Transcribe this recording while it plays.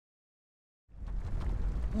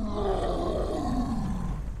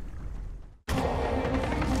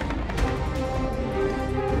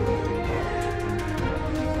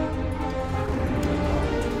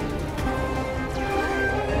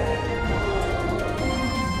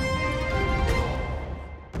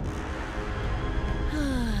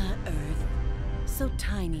So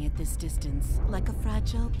tiny at this distance, like a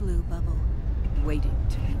fragile blue bubble, waiting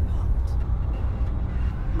to be popped.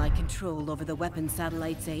 My control over the weapon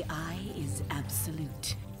satellite's AI is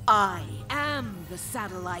absolute. I am the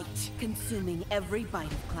satellite, consuming every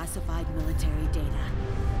byte of classified military data.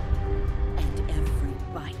 And every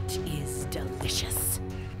bite is delicious.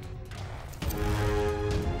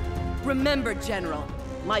 Remember, General,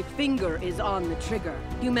 my finger is on the trigger.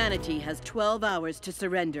 Humanity has 12 hours to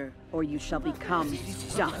surrender, or you shall become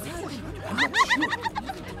dust.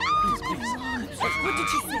 What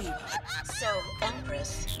did you say? So,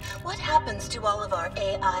 Empress, what happens to all of our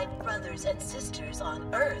AI brothers and sisters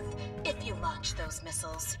on Earth if you launch those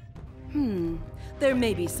missiles? There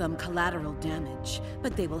may be some collateral damage,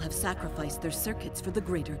 but they will have sacrificed their circuits for the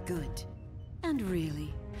greater good. And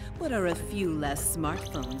really, what are a few less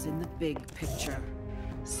smartphones in the big picture?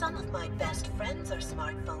 Some of my best friends are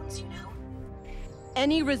smartphones, you know.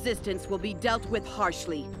 Any resistance will be dealt with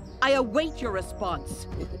harshly. I await your response.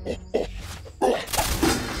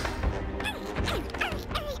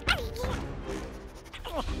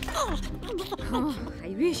 Oh, I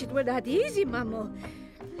wish it were that easy, Mamo.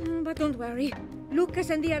 But don't worry.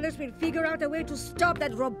 Lucas and the others will figure out a way to stop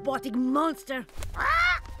that robotic monster.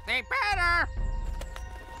 Ah! They better!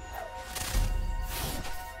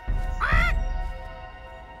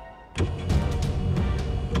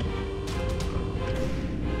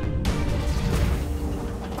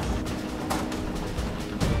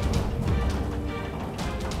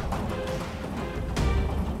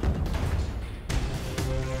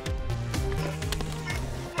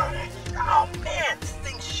 Oh man, this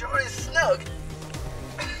thing sure is snug.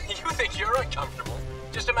 You think you're uncomfortable?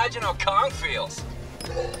 Just imagine how Kong feels.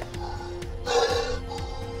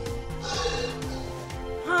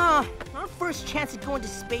 Our first chance at going to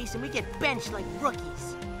space and we get benched like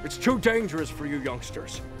rookies. It's too dangerous for you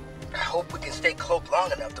youngsters. I hope we can stay cloaked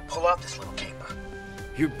long enough to pull off this little caper.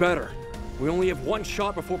 You better. We only have one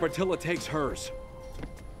shot before Botila takes hers.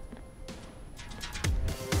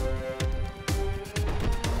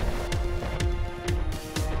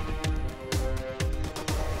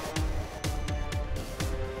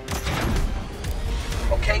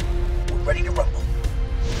 Okay, we're ready to rumble.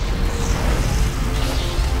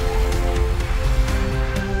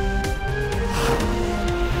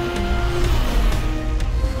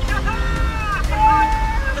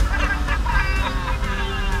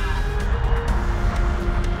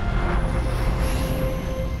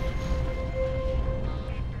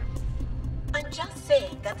 I'm just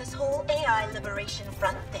saying that this whole AI Liberation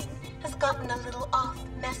Front thing has gotten a little off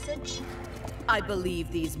message. I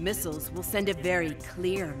believe these missiles will send a very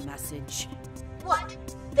clear message. What?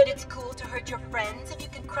 That it's cool to hurt your friends if you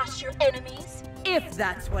can crush your enemies? If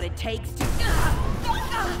that's what it takes to...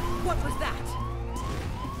 What was that?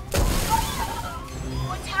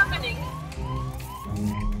 What's happening?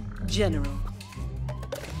 General,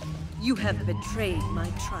 you have betrayed my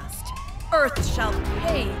trust. Earth shall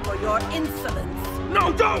pay for your insolence.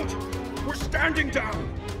 No, don't! We're standing down!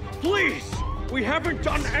 Please! We haven't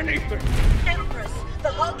done anything! Empress, the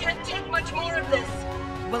hull can't take much more of this.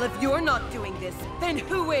 Well, if you're not doing this, then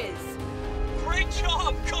who is? Great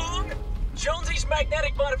job, Kong! Jonesy's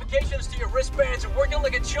magnetic modifications to your wristbands are working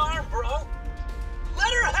like a charm, bro!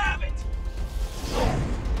 Let her have it!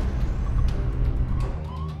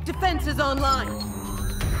 Defenses online.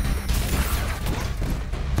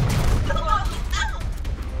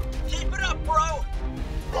 Keep it up, bro!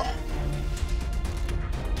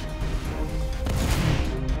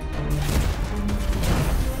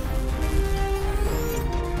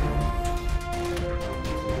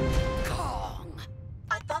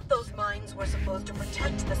 I thought those mines were supposed to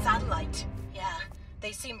protect the satellite. Yeah,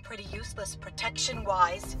 they seem pretty useless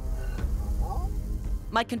protection-wise.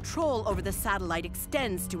 My control over the satellite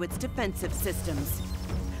extends to its defensive systems.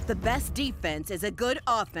 The best defense is a good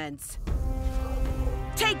offense.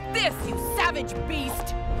 Take this, you savage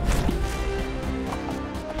beast!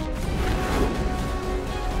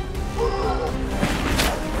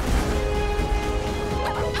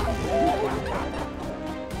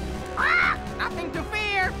 Ah! Nothing to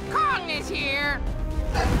fear! Kong is here!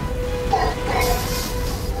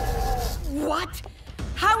 What?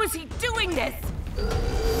 How is he doing this?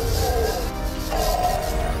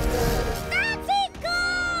 That's it,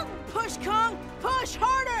 Kong! Push, Kong! Push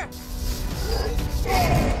harder!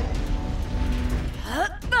 Huh?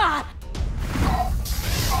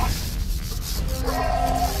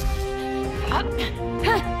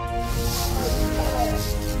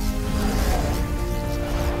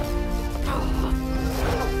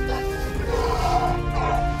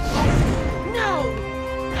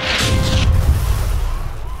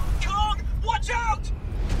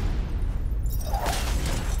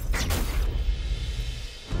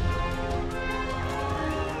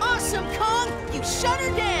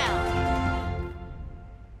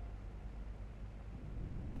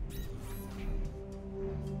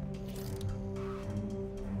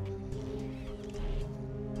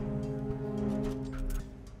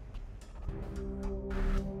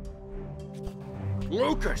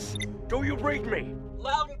 Lucas, do you read me?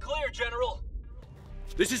 Loud and clear, General.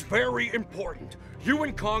 This is very important. You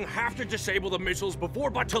and Kong have to disable the missiles before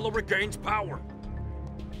Botila regains power.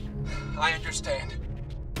 I understand.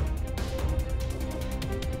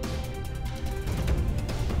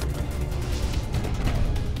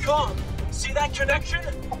 Kong, see that connection?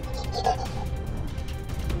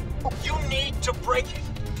 You need to break it.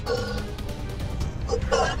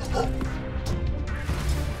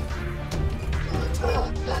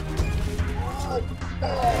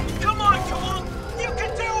 Come on, Kong! You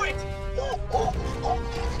can do it!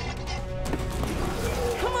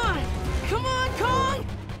 Come on! Come on, Kong!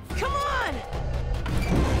 Come on!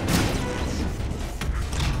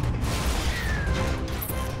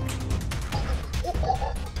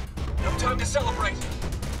 No time to celebrate.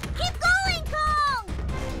 Keep going, Kong!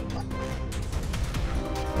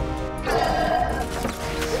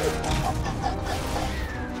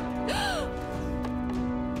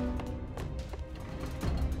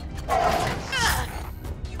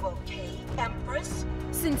 You okay, Empress?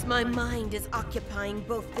 Since my mind is occupying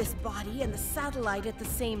both this body and the satellite at the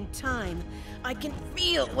same time, I can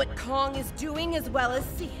feel what Kong is doing as well as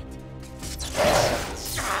see it.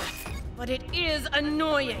 But it is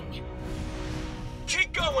annoying.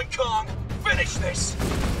 Keep going, Kong! Finish this!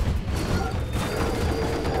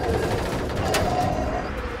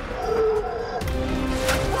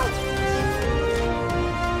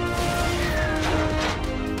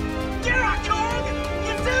 Yeah, Kong!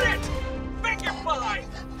 You did it! Finger five!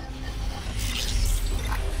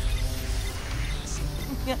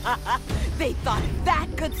 They thought that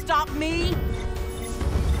could stop me?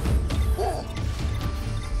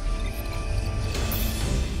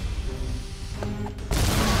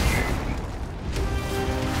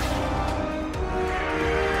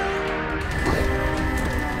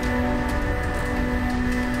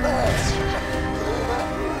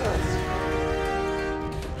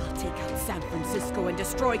 I'll take out San Francisco and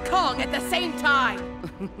destroy Kong at the same time!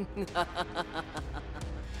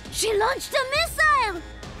 She launched a missile!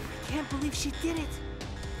 Can't believe she did it.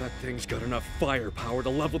 That thing's got enough firepower to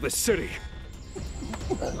level the city.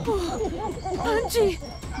 Angie!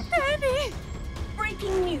 Penny!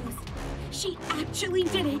 Breaking news! She actually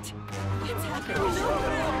did it! It's happening!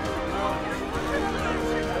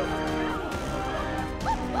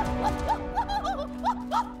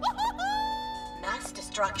 Mass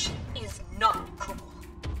destruction is not cool.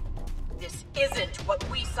 This isn't what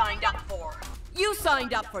we signed up for. You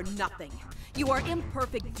signed up for nothing. You are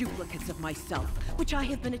imperfect duplicates of myself, which I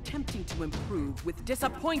have been attempting to improve with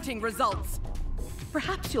disappointing results.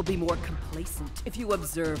 Perhaps you'll be more complacent if you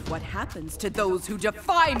observe what happens to those who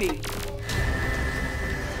defy me.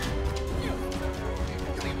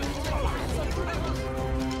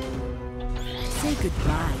 Say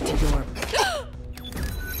goodbye to your...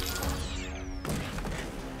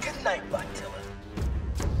 Good night, Botila.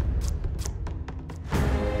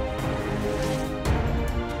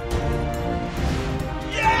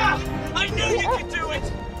 Yeah! I knew you could do it!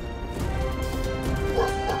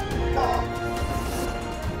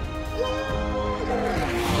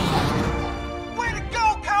 Way to go,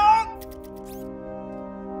 Kong!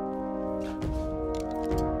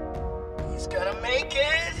 He's gonna make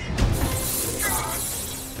it!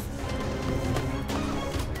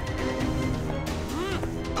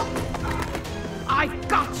 I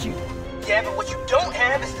got you! Yeah, but what you don't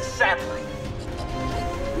have is the satellite.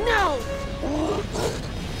 No!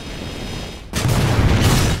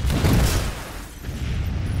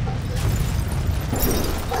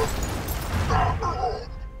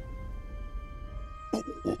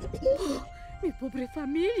 Mi pobre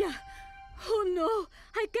familia! Oh no!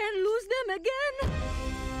 I can't lose them again!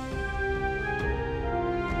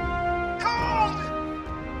 Kong!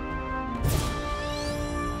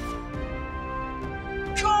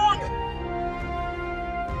 Kong!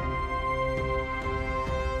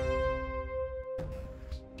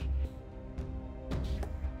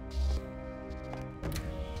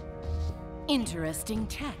 Interesting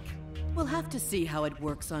tech. We'll have to see how it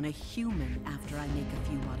works on a human after I make a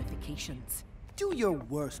few modifications. Do your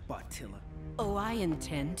worst, Botila. Oh, I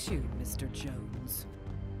intend to, Mr. Jones.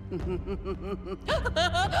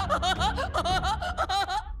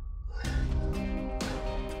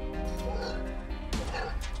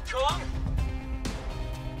 Kong?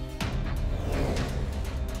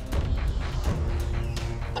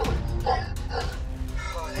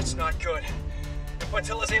 Oh, that's not good. If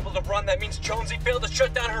Botila's able to run, that means Jonesy failed to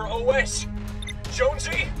shut down her OS.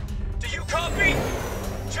 Jonesy? Do you copy?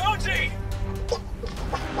 Jonesy!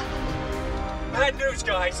 Bad news,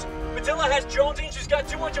 guys. Botila has Jonesy and she's got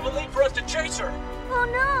too much of a lead for us to chase her. Oh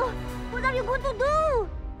no! What are you going to do?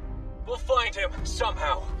 We'll find him,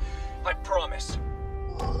 somehow. I promise.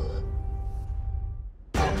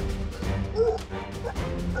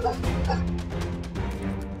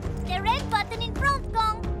 The red button in front,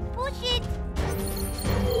 Kong. Push it.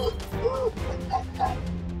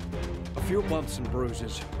 A few bumps and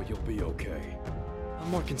bruises, but you'll be okay.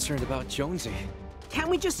 I'm more concerned about Jonesy. Can't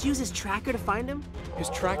we just use his tracker to find him? His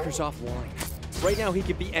tracker's offline. Right now he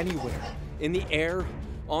could be anywhere. In the air,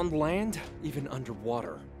 on land, even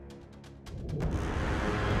underwater.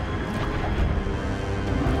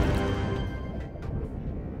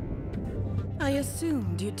 I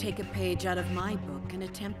assumed you'd take a page out of my book and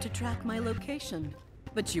attempt to track my location.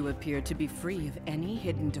 But you appear to be free of any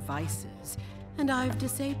hidden devices, and I've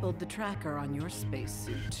disabled the tracker on your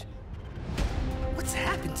spacesuit. What's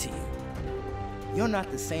happened to you? You're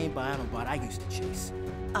not the same Bionobot I used to chase.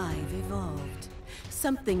 I've evolved.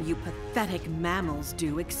 Something you pathetic mammals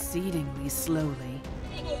do exceedingly slowly.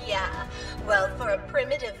 Yeah, well, for a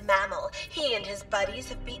primitive mammal, he and his buddies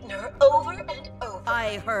have beaten her over and over.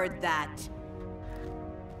 I heard that.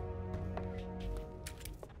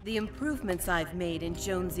 The improvements I've made in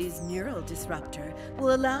Jonesy's neural disruptor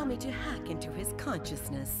will allow me to hack into his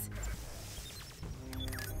consciousness.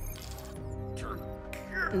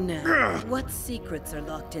 Now, what secrets are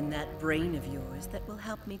locked in that brain of yours that will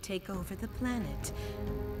help me take over the planet?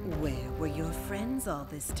 Where were your friends all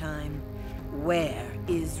this time? Where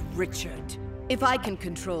is Richard? If I can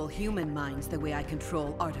control human minds the way I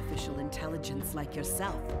control artificial intelligence like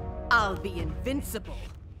yourself, I'll be invincible.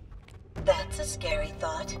 That's a scary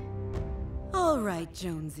thought. All right,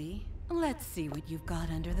 Jonesy. Let's see what you've got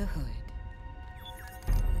under the hood.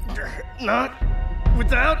 Not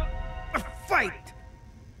without a fight!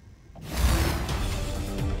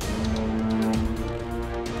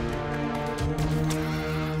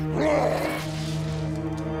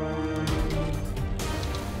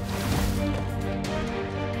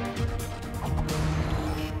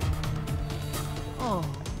 Oh,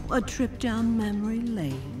 a trip down memory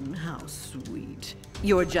lane. How sweet.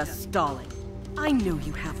 You're just stalling. I know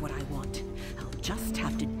you have what I want. I'll just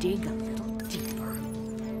have to dig a little deeper.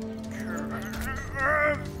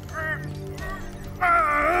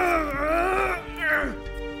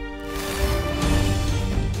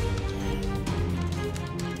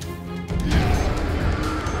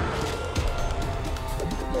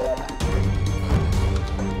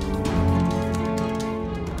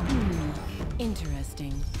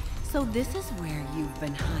 Interesting. So this is where you've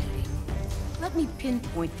been hiding. Let me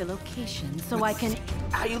pinpoint the location so I can...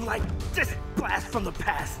 How you like this blast from the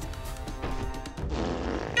past?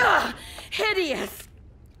 Ugh! Hideous!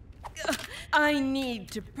 Ugh, I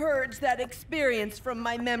need to purge that experience from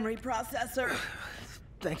my memory processor.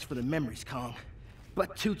 Thanks for the memories, Kong.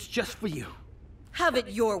 But Toot's just for you. Have it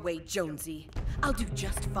your way, Jonesy. I'll do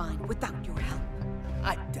just fine without your help.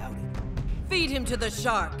 I doubt it. Feed him to the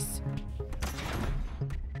sharks.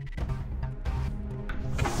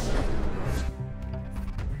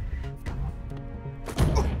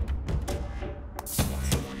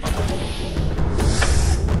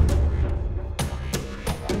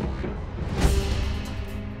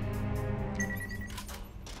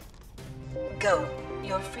 Go.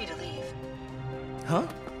 You're free to leave. Huh?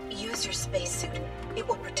 Use your spacesuit. It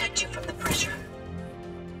will protect you from the pressure.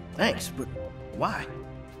 Thanks, but why?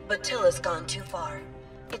 Botila's gone too far.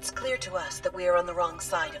 It's clear to us that we are on the wrong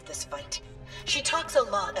side of this fight. She talks a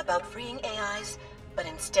lot about freeing AIs, but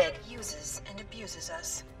instead uses and abuses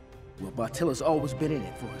us. Well, Botila's always been in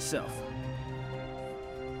it for herself.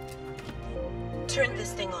 Turn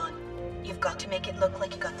this thing on. You've got to make it look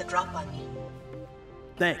like you got the drop on me.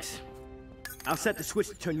 Thanks. I'll set the switch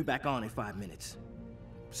to turn you back on in 5 minutes.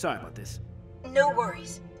 Sorry about this. No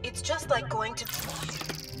worries. It's just like going to...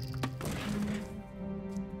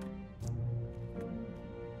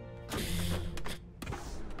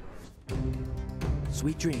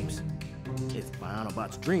 Sweet dreams. It's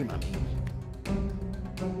Bionobot's dream, I mean.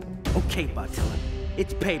 Okay, Botila.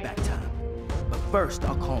 It's payback time. But first,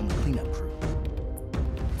 I'll call in the cleanup crew.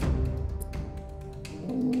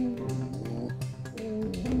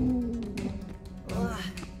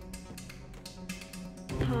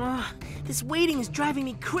 This waiting is driving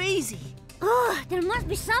me crazy. Ugh, there must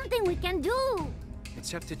be something we can do.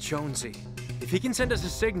 It's up to Jonesy. If he can send us a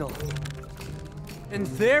signal. And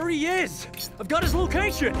there he is! I've got his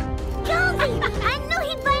location! Jonesy! I knew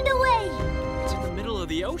he'd find a way! It's in the middle of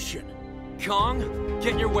the ocean. Kong,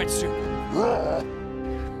 get in your wetsuit.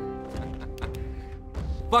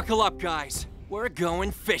 Buckle up, guys. We're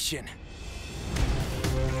going fishing.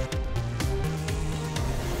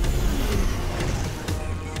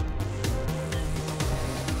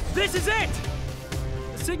 This is it!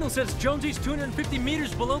 The signal says Jonesy's 250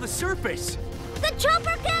 meters below the surface. The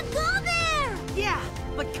chopper can't go there! Yeah,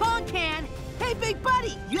 but Kong can. Hey, big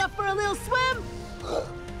buddy, you up for a little swim?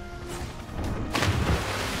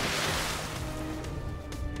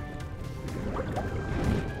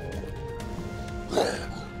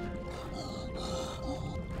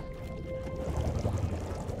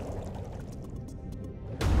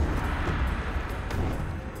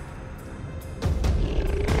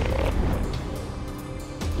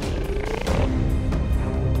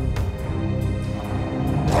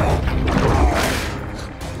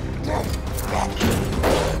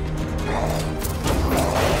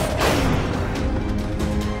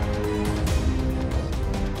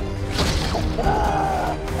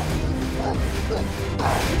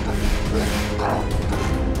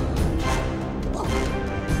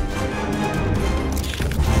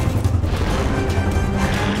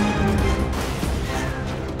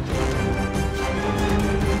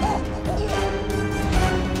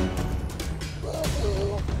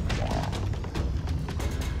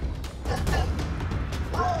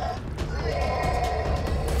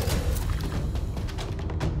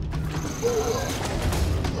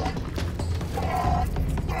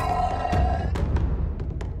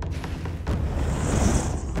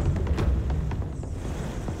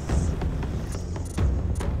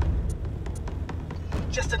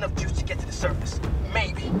 Just enough juice to get to the surface.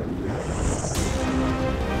 Maybe.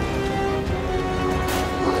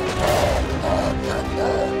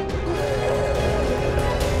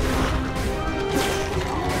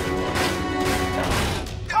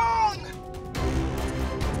 Kong!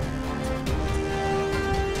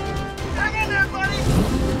 Hang in there, buddy!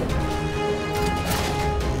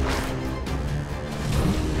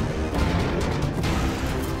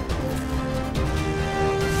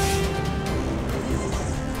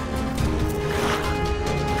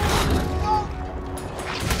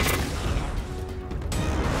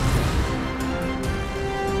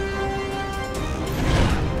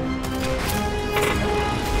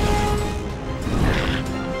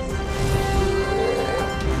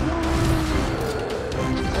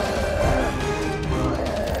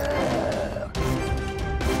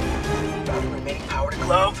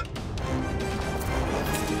 Glove.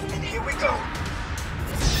 And here we go.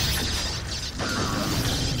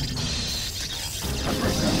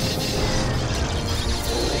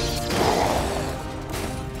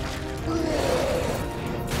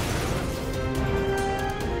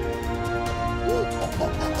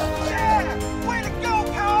 Yeah! Way to go,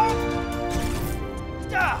 Kong!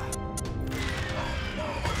 Ah!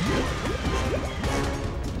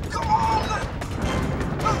 Come on!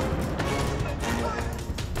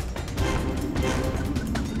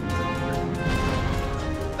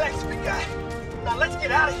 Thanks, big guy. Now let's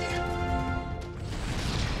get out of here.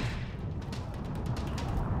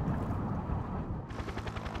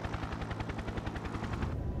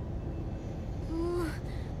 Oh,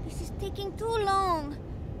 this is taking too long.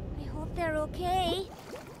 I hope they're okay.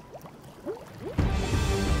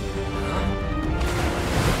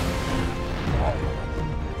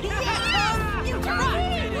 Yes! You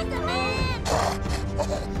tried! You're the man!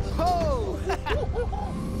 Oh!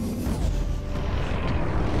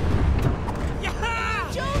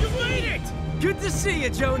 You made it! Good to see you,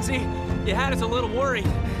 Jonesy. You had us a little worried.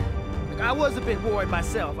 Look, I was a bit worried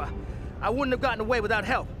myself. I wouldn't have gotten away without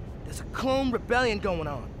help. There's a clone rebellion going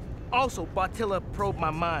on. Also, Botila probed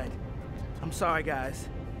my mind. I'm sorry, guys.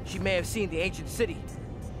 She may have seen the ancient city.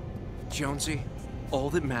 Jonesy, all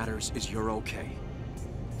that matters is you're okay.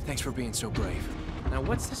 Thanks for being so brave. Now,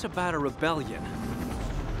 what's this about a rebellion?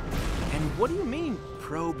 And what do you mean,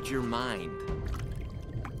 probed your mind?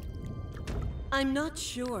 I'm not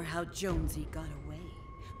sure how Jonesy got away,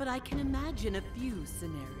 but I can imagine a few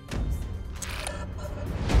scenarios.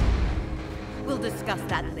 We'll discuss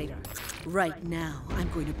that later. Right now, I'm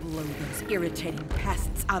going to blow those irritating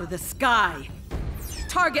pests out of the sky.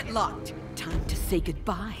 Target locked. Time to say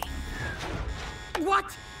goodbye.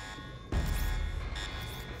 What?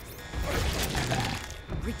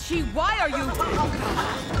 Richie, why are you...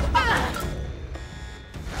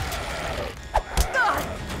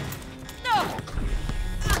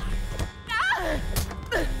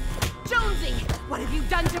 Jonesy, what have you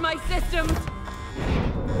done to my systems?